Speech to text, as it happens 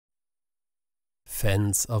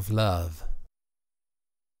Fence of Love.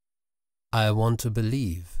 I want to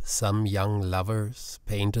believe some young lovers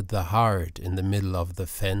painted the heart in the middle of the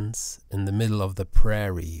fence, in the middle of the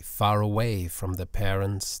prairie, far away from the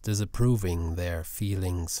parents disapproving their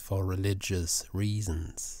feelings for religious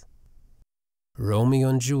reasons. Romeo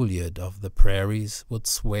and Juliet of the prairies would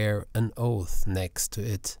swear an oath next to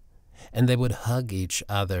it, and they would hug each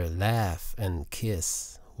other, laugh and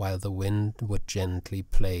kiss, while the wind would gently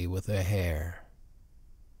play with their hair.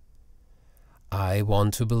 I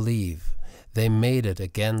want to believe they made it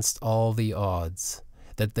against all the odds,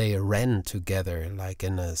 that they ran together like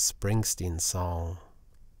in a Springsteen song,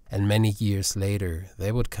 and many years later they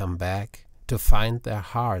would come back to find their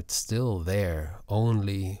heart still there,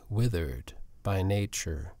 only withered by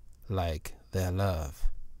nature, like their love.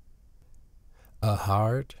 A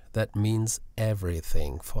heart that means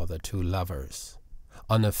everything for the two lovers.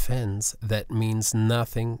 On a fence that means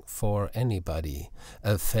nothing for anybody,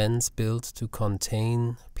 a fence built to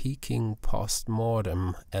contain peeking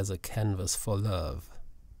post-mortem as a canvas for love.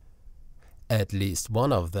 At least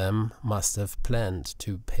one of them must have planned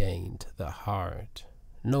to paint the heart.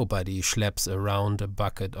 Nobody schleps around a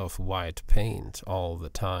bucket of white paint all the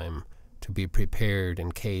time to be prepared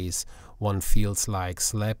in case one feels like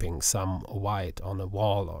slapping some white on a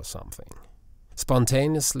wall or something.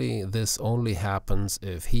 Spontaneously, this only happens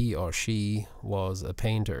if he or she was a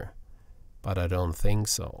painter, but I don't think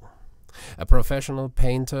so. A professional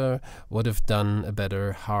painter would have done a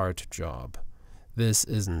better heart job. This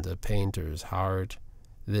isn't a painter's heart,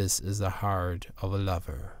 this is the heart of a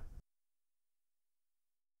lover.